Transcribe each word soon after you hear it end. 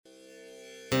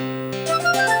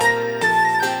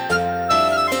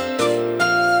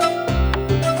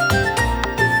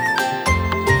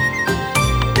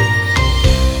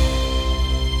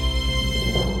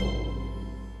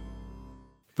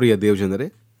ಪ್ರಿಯ ದೇವಜನರೇ,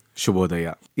 ಶುಭೋದಯ.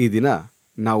 ಈ ದಿನ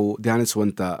ನಾವು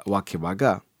ಧ್ಯಾನಿಸುವಂಥ ವಾಕ್ಯ ಭಾಗ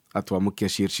ಅಥವಾ ಮುಖ್ಯ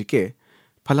ಶೀರ್ಷಿಕೆ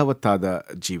ಫಲವತ್ತಾದ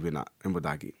ಜೀವನ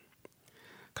ಎಂಬುದಾಗಿ.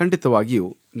 ಖಂಡಿತವಾಗಿಯೂ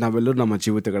ನಾವೆಲ್ಲರೂ ನಮ್ಮ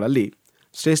ಜೀವಿತಗಳಲ್ಲಿ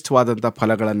ಶ್ರೇಷ್ಠವಾದಂಥ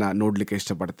ಫಲಗಳನ್ನು ನೋಡಲಿಕ್ಕೆ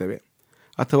ಇಷ್ಟಪಡ್ತೇವೆ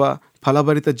ಅಥವಾ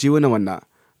ಫಲಭರಿತ ಜೀವನವನ್ನು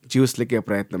ಜೀವಿಸಲಿಕ್ಕೆ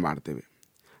ಪ್ರಯತ್ನ ಮಾಡ್ತೇವೆ.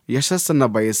 ಯಶಸ್ಸನ್ನು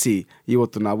ಬಯಸಿ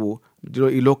ಇವತ್ತು ನಾವು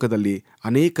ಈ ಲೋಕದಲ್ಲಿ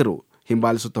ಅನೇಕರು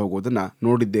ಹಿಂಬಾಲಿಸುತ್ತಾ ಹೋಗೋದನ್ನು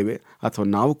ನೋಡಿದ್ದೇವೆ ಅಥವಾ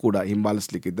ನಾವು ಕೂಡ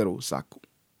ಹಿಂಬಾಲಿಸಲಿಕ್ಕಿದ್ದರೂ ಸಾಕು.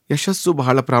 ಯಶಸ್ಸು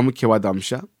ಬಹಳ ಪ್ರಾಮುಖ್ಯವಾದ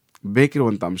ಅಂಶ,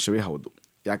 ಬೇಕಿರುವಂಥ ಅಂಶವೇ ಹೌದು.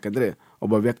 ಯಾಕಂದರೆ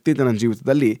ಒಬ್ಬ ವ್ಯಕ್ತಿ ತನ್ನ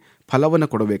ಜೀವಿತದಲ್ಲಿ ಫಲವನ್ನು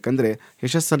ಕೊಡಬೇಕಂದ್ರೆ,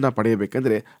 ಯಶಸ್ಸನ್ನು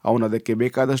ಪಡೆಯಬೇಕಂದ್ರೆ ಅವನು ಅದಕ್ಕೆ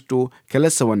ಬೇಕಾದಷ್ಟು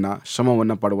ಕೆಲಸವನ್ನು,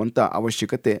 ಶ್ರಮವನ್ನು ಪಡುವಂಥ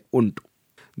ಅವಶ್ಯಕತೆ ಉಂಟು.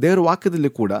 ದೇವರ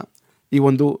ವಾಕ್ಯದಲ್ಲಿ ಕೂಡ ಈ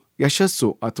ಒಂದು ಯಶಸ್ಸು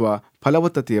ಅಥವಾ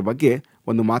ಫಲವತ್ತತೆಯ ಬಗ್ಗೆ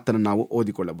ಒಂದು ಮಾತನ್ನು ನಾವು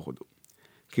ಓದಿಕೊಳ್ಳಬಹುದು.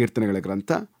 ಕೀರ್ತನೆಗಳ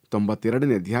ಗ್ರಂಥ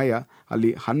 92ನೇ ಅಧ್ಯಾಯ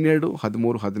ಅಲ್ಲಿ 12,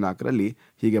 13, 14ರಲ್ಲಿ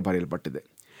ಹೀಗೆ ಬರೆಯಲ್ಪಟ್ಟಿದೆ: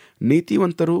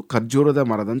 ನೀತಿವಂತರು ಖರ್ಜೂರದ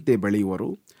ಮರದಂತೆ ಬೆಳೆಯುವರು,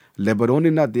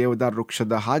 ಲೆಬನೋನಿನ ದೇವದಾರ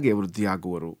ವೃಕ್ಷದ ಹಾಗೆ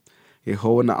ವೃದ್ಧಿಯಾಗುವರು.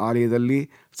 ಯೆಹೋವನ ಆಲಯದಲ್ಲಿ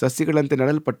ಸಸಿಗಳಂತೆ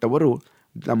ನೆಡಲ್ಪಟ್ಟವರು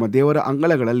ನಮ್ಮ ದೇವರ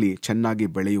ಅಂಗಳಗಳಲ್ಲಿ ಚೆನ್ನಾಗಿ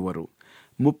ಬೆಳೆಯುವರು.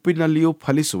 ಮುಪ್ಪಿನಲ್ಲಿಯೂ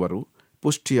ಫಲಿಸುವರು,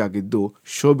 ಪುಷ್ಟಿಯಾಗಿದ್ದು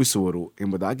ಶೋಭಿಸುವರು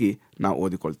ಎಂಬುದಾಗಿ ನಾವು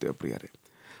ಓದಿಕೊಳ್ತೇವೆ ಪ್ರಿಯರೇ.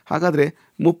 ಹಾಗಾದರೆ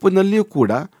ಮುಪ್ಪಿನಲ್ಲಿಯೂ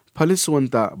ಕೂಡ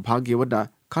ಫಲಿಸುವಂಥ ಭಾಗ್ಯವನ್ನು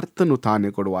ಕರ್ತನು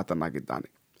ತಾನೇ ಕೊಡುವಾತನಾಗಿದ್ದಾನೆ.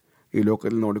 ಈ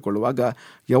ಲೋಕದಲ್ಲಿ ನೋಡಿಕೊಳ್ಳುವಾಗ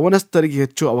ಯೌವನಸ್ಥರಿಗೆ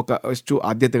ಹೆಚ್ಚು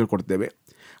ಆದ್ಯತೆಗಳು ಕೊಡ್ತೇವೆ,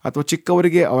 ಅಥವಾ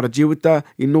ಚಿಕ್ಕವರಿಗೆ ಅವರ ಜೀವಿತ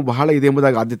ಇನ್ನೂ ಬಹಳ ಇದೆ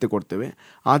ಎಂಬುದಾಗಿ ಆದ್ಯತೆ ಕೊಡ್ತೇವೆ.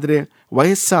 ಆದರೆ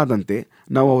ವಯಸ್ಸಾದಂತೆ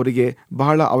ನಾವು ಅವರಿಗೆ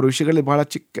ಅವರ ವಿಷಯಗಳಲ್ಲಿ ಬಹಳ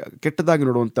ಕೆಟ್ಟದಾಗಿ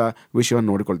ನೋಡುವಂಥ ವಿಷಯವನ್ನು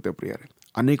ನೋಡಿಕೊಳ್ತೇವೆ ಪ್ರಿಯರೇ.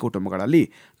 ಅನೇಕ ಕುಟುಂಬಗಳಲ್ಲಿ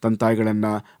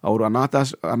ತಾಯಿಗಳನ್ನು ಅವರು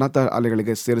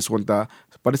ಅನಾಥಾಲಯಗಳಿಗೆ ಸೇರಿಸುವಂಥ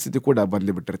ಪರಿಸ್ಥಿತಿ ಕೂಡ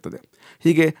ಬಂದುಬಿಟ್ಟಿರ್ತದೆ.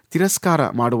 ಹೀಗೆ ತಿರಸ್ಕಾರ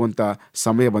ಮಾಡುವಂಥ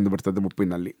ಸಮಯ ಬಂದುಬಿಡ್ತದೆ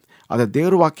ಮುಪ್ಪಿನಲ್ಲಿ. ಆದರೆ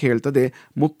ದೇವರ ವಾಕ್ಯ ಹೇಳ್ತದೆ,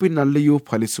 ಮುಪ್ಪಿನಲ್ಲಿಯೂ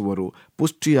ಫಲಿಸುವರು,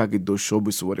 ಪುಷ್ಟಿಯಾಗಿದ್ದು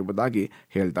ಶೋಭಿಸುವರು ಎಂಬುದಾಗಿ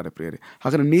ಹೇಳ್ತಾರೆ ಪ್ರಿಯರೇ.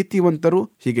 ಹಾಗಾದರೆ ನೀತಿವಂತರು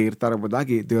ಹೀಗೆ ಇರ್ತಾರೆ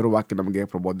ಎಂಬುದಾಗಿ ದೇವರ ವಾಕ್ಯ ನಮಗೆ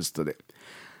ಪ್ರಬೋಧಿಸ್ತದೆ.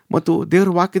 ಮತ್ತು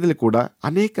ದೇವರ ವಾಕ್ಯದಲ್ಲಿ ಕೂಡ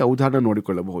ಅನೇಕ ಉದಾಹರಣೆ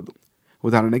ನೋಡಿಕೊಳ್ಳಬಹುದು.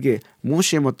 ಉದಾಹರಣೆಗೆ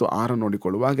ಮೋಶೆ ಮತ್ತು ಆರೋನ್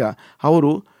ನೋಡಿಕೊಳ್ಳುವಾಗ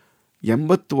ಅವರು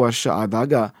 80 ವರ್ಷ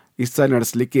ಆದಾಗ ಇಸ್ರಾಯೇಲ್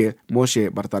ನಡೆಸಲಿಕ್ಕೆ ಮೋಶೆ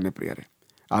ಬರ್ತಾನೆ ಪ್ರಿಯರೇ.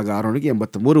 ಆಗ ಆರೋನಿಗೆ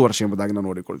 83 ವರ್ಷ ಎಂಬುದಾಗಿ ನಾವು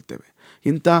ನೋಡಿಕೊಳ್ತೇವೆ.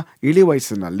 ಇಂಥ ಇಳಿ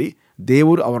ವಯಸ್ಸಿನಲ್ಲಿ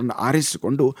ದೇವರು ಅವರನ್ನು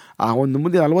ಆರಿಸಿಕೊಂಡು ಆ ಒಂದು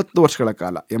ಮುಂದೆ 40 ವರ್ಷಗಳ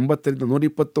ಕಾಲ, 80ರಿಂದ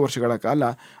 120 ವರ್ಷಗಳ ಕಾಲ,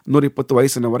 120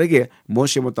 ವಯಸ್ಸಿನವರೆಗೆ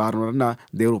ಮೋಶೆ ಮತ್ತು ಆರೋನರನ್ನು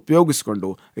ದೇವರು ಉಪಯೋಗಿಸಿಕೊಂಡು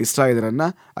ಇಸ್ರಾಯೇಲರನ್ನು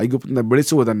ಐಗುಪ್ತದಿಂದ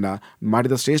ಬೆಳೆಸುವುದನ್ನು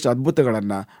ಮಾಡಿದ ಶ್ರೇಷ್ಠ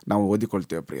ಅದ್ಭುತಗಳನ್ನು ನಾವು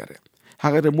ಓದಿಕೊಳ್ತೇವೆ ಪ್ರಿಯರೇ.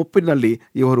 ಹಾಗಾದರೆ ಮುಪ್ಪಿನಲ್ಲಿ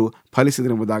ಇವರು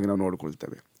ಫಲಿಸಿದರು ಎಂಬುದಾಗಿ ನಾವು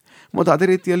ನೋಡಿಕೊಳ್ತೇವೆ. ಮತ್ತು ಅದೇ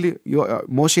ರೀತಿಯಲ್ಲಿ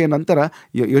ಮೋಶೆಯ ನಂತರ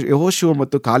ಯೆಹೋಶುವ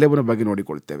ಮತ್ತು ಕಾಲೇಬನ ಬಗ್ಗೆ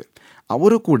ನೋಡಿಕೊಳ್ತೇವೆ.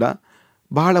 ಅವರು ಕೂಡ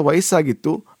ಬಹಳ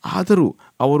ವಯಸ್ಸಾಗಿತ್ತು, ಆದರೂ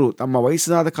ಅವರು ತಮ್ಮ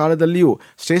ವಯಸ್ಸಾದ ಕಾಲದಲ್ಲಿಯೂ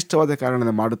ಶ್ರೇಷ್ಠವಾದ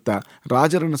ಕಾರ್ಯಗಳನ್ನು ಮಾಡುತ್ತಾ,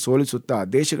 ರಾಜರನ್ನು ಸೋಲಿಸುತ್ತಾ,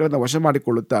 ದೇಶಗಳನ್ನು ವಶ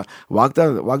ಮಾಡಿಕೊಳ್ಳುತ್ತಾ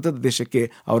ವಾಗ್ದಾದ ದೇಶಕ್ಕೆ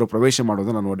ಅವರು ಪ್ರವೇಶ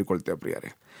ಮಾಡೋದನ್ನು ನೋಡಿಕೊಳ್ತೇವೆ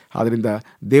ಪ್ರಿಯರೇ. ಆದ್ದರಿಂದ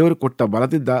ದೇವರು ಕೊಟ್ಟ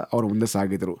ಬಲದಿಂದ ಅವರು ಮುಂದೆ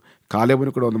ಸಾಗಿದರು.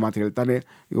 ಕಾಲೇಬನು ಕೂಡ ಒಂದು ಮಾತು ಹೇಳ್ತಾನೆ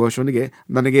ಯೆಹೋಶುವನಿಗೆ,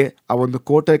 ನನಗೆ ಆ ಒಂದು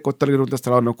ಕೋಟೆ ಕೊತ್ತಲಿರುವಂಥ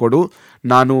ಸ್ಥಳವನ್ನು ಕೊಡು,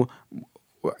 ನಾನು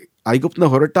ಐಗುಪ್ತನ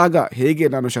ಹೊರಟಾಗ ಹೇಗೆ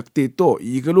ನಾನು ಶಕ್ತಿ ಇತ್ತೋ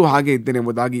ಈಗಲೂ ಹಾಗೆ ಇದ್ದೇನೆ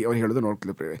ಎಂಬುದಾಗಿ ಅವನು ಹೇಳೋದು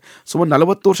ನೋಡ್ಕೊಳ್ತೇವೆ. ಸುಮಾರು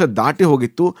 40 ವರ್ಷ ದಾಟಿ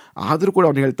ಹೋಗಿತ್ತು, ಆದರೂ ಕೂಡ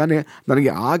ಅವನು ಹೇಳ್ತಾನೆ,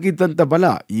 ನನಗೆ ಆಗಿದ್ದಂಥ ಬಲ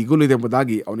ಈಗಲೂ ಇದೆ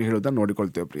ಎಂಬುದಾಗಿ ಅವನು ಹೇಳೋದನ್ನು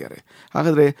ನೋಡಿಕೊಳ್ತೇವೆ ಪ್ರಿಯರೇ.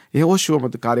 ಹಾಗಾದರೆ ಯೆಹೋಶುವ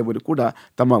ಮತ್ತು ಕಾಲೇಬನು ಕೂಡ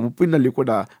ತಮ್ಮ ಮುಪ್ಪಿನಲ್ಲಿ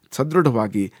ಕೂಡ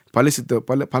ಸದೃಢವಾಗಿ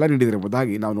ಫಲ ನೀಡಿದರು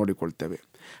ಎಂಬುದಾಗಿ ನಾವು ನೋಡಿಕೊಳ್ತೇವೆ.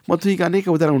 ಮತ್ತು ಈಗ ಅನೇಕ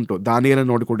ಉದಾಹರಣೆ ಉಂಟು.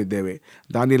 ದಾನಿಯೇಲನ್ನು ನೋಡಿಕೊಂಡಿದ್ದೇವೆ.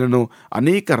 ದಾನಿಯೇಲನು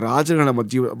ಅನೇಕ ರಾಜಗಳ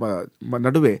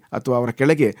ನಡುವೆ ಅಥವಾ ಅವರ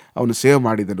ಕೆಳಗೆ ಅವನು ಸೇವೆ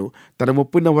ಮಾಡಿದನು. ತನ್ನ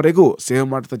ಮುಪ್ಪಿನವರೆಗೂ ಸೇವೆ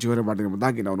ಮಾಡ್ತಾ ಜೀವನ ಮಾಡಿದ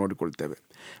ಎಂಬುದಾಗಿ ನಾವು ನೋಡಿಕೊಳ್ತೇವೆ.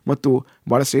 ಮತ್ತು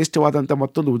ಭಾಳ ಶ್ರೇಷ್ಠವಾದಂಥ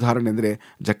ಮತ್ತೊಂದು ಉದಾಹರಣೆ ಅಂದರೆ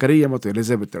ಜಕರೀಯ ಮತ್ತು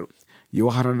ಎಲಿಜಬೆತಳು.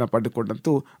 ಯೋಹಾನನ್ನು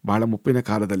ಪಡೆದುಕೊಂಡಂತೂ ಬಹಳ ಮುಪ್ಪಿನ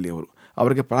ಕಾಲದಲ್ಲಿ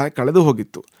ಅವರಿಗೆ ಪ್ರಾಯ ಕಳೆದು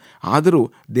ಹೋಗಿತ್ತು. ಆದರೂ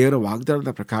ದೇವರ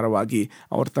ವಾಗ್ದಾನದ ಪ್ರಕಾರವಾಗಿ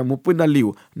ಅವರು ತಮ್ಮ ಮುಪ್ಪಿನಲ್ಲಿಯೂ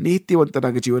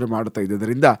ನೀತಿವಂತನಾಗಿ ಜೀವನ ಮಾಡುತ್ತಾ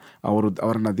ಇದ್ದರಿಂದ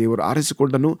ಅವರನ್ನು ದೇವರು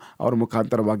ಆರಿಸಿಕೊಂಡನು. ಅವರ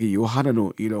ಮುಖಾಂತರವಾಗಿ ಯೋಹಾನನು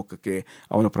ಈ ಲೋಕಕ್ಕೆ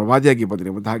ಅವನು ಪ್ರವಾದಿಯಾಗಿ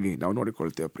ಬಂದನು ಎಂಬುದಾಗಿ ನಾವು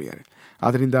ನೋಡಿಕೊಳ್ತೇವೆ ಪ್ರಿಯರೇ.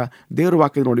 ಆದ್ದರಿಂದ ದೇವರ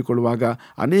ವಾಕ್ಯ ನೋಡಿಕೊಳ್ಳುವಾಗ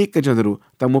ಅನೇಕ ಜನರು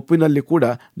ತಮ್ಮ ಮುಪ್ಪಿನಲ್ಲಿ ಕೂಡ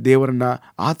ದೇವರನ್ನು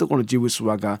ಆತುಕೊಂಡು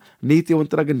ಜೀವಿಸುವಾಗ,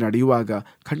 ನೀತಿವಂತರಾಗಿ ನಡೆಯುವಾಗ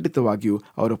ಖಂಡಿತವಾಗಿಯೂ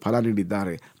ಅವರು ಫಲ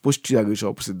ನೀಡಿದ್ದಾರೆ, ಪುಷ್ಟಿಯಾಗಿ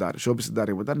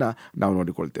ಶೋಭಿಸಿದ್ದಾರೆ ಎಂಬುದನ್ನು ನಾವು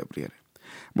ನೋಡಿಕೊಳ್ತೇವೆ ಪ್ರಿಯರೇ.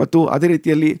 ಮತ್ತು ಅದೇ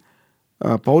ರೀತಿಯಲ್ಲಿ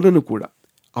ಪೌಲನು ಕೂಡ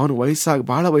ಅವನು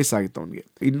ಬಹಳ ವಯಸ್ಸಾಗಿತ್ತು. ಅವನಿಗೆ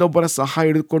ಇನ್ನೊಬ್ಬರ ಸಹಾಯ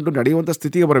ಹಿಡಿದುಕೊಂಡು ನಡೆಯುವಂಥ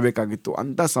ಸ್ಥಿತಿಗೆ ಬರಬೇಕಾಗಿತ್ತು.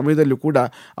 ಅಂಥ ಸಮಯದಲ್ಲೂ ಕೂಡ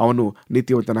ಅವನು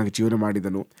ನೀತಿವಂತನಾಗಿ ಜೀವನ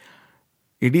ಮಾಡಿದನು.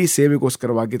 ಇಡೀ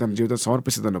ಸೇವೆಗೋಸ್ಕರವಾಗಿ ತನ್ನ ಜೀವಿತ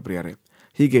ಸಮರ್ಪಿಸಿದನು ಪ್ರಿಯರೇ.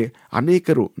 ಹೀಗೆ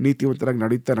ಅನೇಕರು ನೀತಿವಂತರಾಗಿ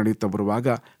ನಡೆಯುತ್ತಾ ಬರುವಾಗ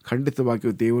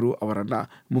ಖಂಡಿತವಾಗಿಯೂ ದೇವರು ಅವರನ್ನು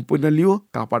ಮುಪ್ಪಿನಲ್ಲಿಯೂ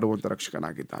ಕಾಪಾಡುವಂಥ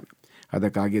ರಕ್ಷಕನಾಗಿದ್ದಾನೆ.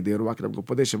 ಅದಕ್ಕಾಗಿ ದೇವರ ವಾಕ್ಯ ನಮಗೆ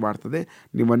ಉಪದೇಶ ಮಾಡ್ತದೆ,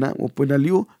 ನಿಮ್ಮನ್ನು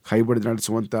ಮುಪ್ಪಿನಲ್ಲಿಯೂ ಕೈಬಿಡದೆ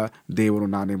ನಡೆಸುವಂಥ ದೇವರು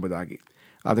ನಾನೆಂಬುದಾಗಿ.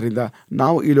 ಆದ್ದರಿಂದ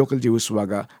ನಾವು ಈ ಲೋಕದಲ್ಲಿ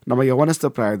ಜೀವಿಸುವಾಗ ನಮ್ಮ ಯೌವನಸ್ಥ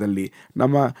ಪ್ರಾಯದಲ್ಲಿ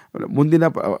ನಮ್ಮ ಮುಂದಿನ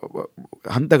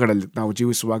ಹಂತಗಳಲ್ಲಿ ನಾವು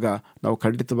ಜೀವಿಸುವಾಗ ನಾವು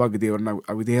ಖಂಡಿತವಾಗಿ ದೇವರನ್ನ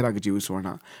ಅವಿಧೇಯರಾಗಿ ಜೀವಿಸೋಣ,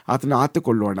 ಆತನ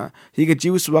ಆತುಕೊಳ್ಳೋಣ. ಹೀಗೆ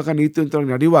ಜೀವಿಸುವಾಗ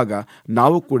ನೀತಿವಂತರಾಗಿ ನಡೆಯುವಾಗ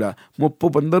ನಾವು ಕೂಡ ಮುಪ್ಪು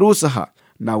ಬಂದರೂ ಸಹ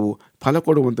ನಾವು ಫಲ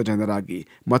ಕೊಡುವಂಥ ಜನರಾಗಿ,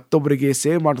 ಮತ್ತೊಬ್ಬರಿಗೆ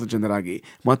ಸೇವೆ ಮಾಡುವಂಥ ಜನರಾಗಿ,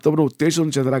 ಮತ್ತೊಬ್ಬರು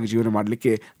ಉತ್ತೇಜಿಸುವಂಥ ಜನರಾಗಿ ಜೀವನ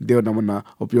ಮಾಡಲಿಕ್ಕೆ ದೇವರು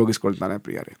ನಮ್ಮನ್ನು ಉಪಯೋಗಿಸ್ಕೊಳ್ತಾನೆ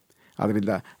ಪ್ರಿಯರೇ. ಆದ್ದರಿಂದ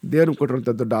ದೇವರು ಕೊಟ್ಟಿರುವಂಥ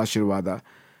ದೊಡ್ಡ ಆಶೀರ್ವಾದ,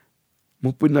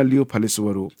 ಮುಪ್ಪಿನಲ್ಲಿಯೂ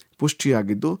ಫಲಿಸುವರು,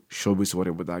 ಪುಷ್ಟಿಯಾಗಿದ್ದು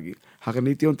ಶೋಭಿಸುವರು ಎಂಬುದಾಗಿ. ಹಾಗೆ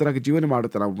ನೀತಿವಂತರಾಗಿ ಜೀವನ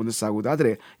ಮಾಡುತ್ತಾ ನಾವು ಮುಂದೆ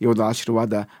ಸಾಗುವುದಾದರೆ ಈ ಒಂದು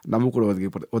ಆಶೀರ್ವಾದ ನಮಗೂ ಕೂಡ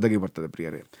ಒದಗಿ ಬರ್ತದೆ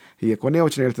ಪ್ರಿಯರೇ. ಹೀಗೆ ಕೊನೆಯ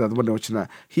ವಚನ ಹೇಳ್ತದೆ, 13ನೇ ವಚನ,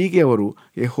 ಹೀಗೆ ಅವರು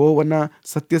ಯೆಹೋವನ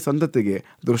ಸತ್ಯಸಂಧತೆಗೆ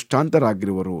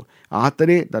ದೃಷ್ಟಾಂತರಾಗಿರುವರು,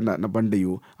 ಆತನೇ ನನ್ನ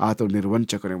ಬಂಡೆಯು, ಆತನು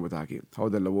ನಿರ್ವಂಚಕನು ಎಂಬುದಾಗಿ.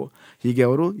 ಹೌದಲ್ಲವೋ? ಹೀಗೆ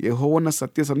ಅವರು ಯೆಹೋವನ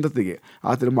ಸತ್ಯಸಂಧತೆಗೆ,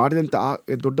 ಆತನು ಮಾಡಿದಂಥ ಆ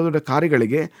ದೊಡ್ಡ ದೊಡ್ಡ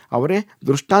ಕಾರ್ಯಗಳಿಗೆ ಅವರೇ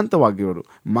ದೃಷ್ಟಾಂತವಾಗಿರುವರು,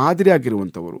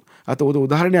 ಮಾದರಿಯಾಗಿರುವಂಥವರು ಅಥವಾ ಒಂದು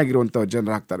ಉದಾಹರಣೆ ಆಗಿರುವಂಥ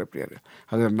ಜನರಾಗ್ತಾರೆ ಪ್ರಿಯರೇ.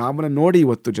 ಹಾಗಾದರೆ ನಮ್ಮನ್ನು ನೋಡಿ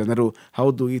ಇವತ್ತು ಜನರು,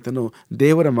 ಹೌದು ಈತನು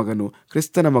ದೇವರ ಮಗನು,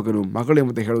 ಕ್ರಿಸ್ತನ ಮಗಳು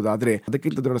ಎಂಬುದು ಹೇಳುವುದಾದರೆ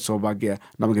ಅದಕ್ಕಿಂತ ದೊಡ್ಡ ಸೌಭಾಗ್ಯ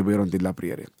ನಮಗೆ ಬೇರೊಂದಿಲ್ಲ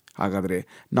ಪ್ರಿಯರೇ.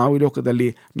 ಹಾಗಾದರೆ ನಾವು ಈ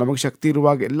ಲೋಕದಲ್ಲಿ ನಮಗೆ ಶಕ್ತಿ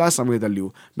ಇರುವಾಗ ಎಲ್ಲ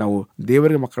ಸಮಯದಲ್ಲಿಯೂ ನಾವು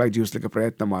ದೇವರ ಮಕ್ಕಳಾಗಿ ಜೀವಿಸಲಿಕ್ಕೆ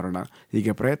ಪ್ರಯತ್ನ ಮಾಡೋಣ.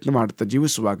 ಹೀಗೆ ಪ್ರಯತ್ನ ಮಾಡುತ್ತಾ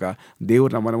ಜೀವಿಸುವಾಗ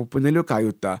ದೇವರು ನಮ್ಮನ್ನು ಮುಪ್ಪಿನಲ್ಲಿಯೂ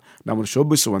ಕಾಯುತ್ತಾ ನಮ್ಮನ್ನು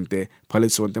ಶೋಭಿಸುವಂತೆ,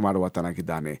 ಫಲಿಸುವಂತೆ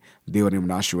ಮಾಡುವಾತನಾಗಿದ್ದಾನೆ. ದೇವರು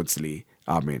ನಿಮ್ಮನ್ನು ಆಶೀರ್ವದಿಸಲಿ.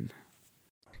 ಆಮೇನ್.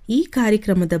 ಈ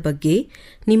ಕಾರ್ಯಕ್ರಮದ ಬಗ್ಗೆ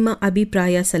ನಿಮ್ಮ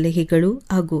ಅಭಿಪ್ರಾಯ, ಸಲಹೆಗಳು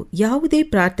ಹಾಗೂ ಯಾವುದೇ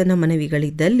ಪ್ರಾರ್ಥನಾ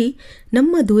ಮನವಿಗಳಿದ್ದಲ್ಲಿ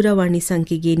ನಮ್ಮ ದೂರವಾಣಿ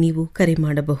ಸಂಖ್ಯೆಗೆ ನೀವು ಕರೆ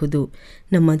ಮಾಡಬಹುದು.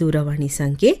 ನಮ್ಮ ದೂರವಾಣಿ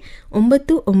ಸಂಖ್ಯೆ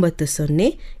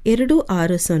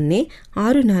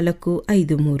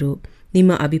 992026065453.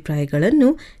 ನಿಮ್ಮ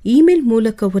ಅಭಿಪ್ರಾಯಗಳನ್ನು ಇಮೇಲ್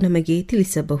ಮೂಲಕವೂ ನಮಗೆ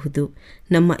ತಿಳಿಸಬಹುದು.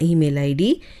 ನಮ್ಮ ಇಮೇಲ್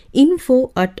ID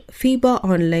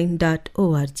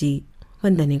info@fibaonline.org.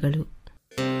 ವಂದನೆಗಳು.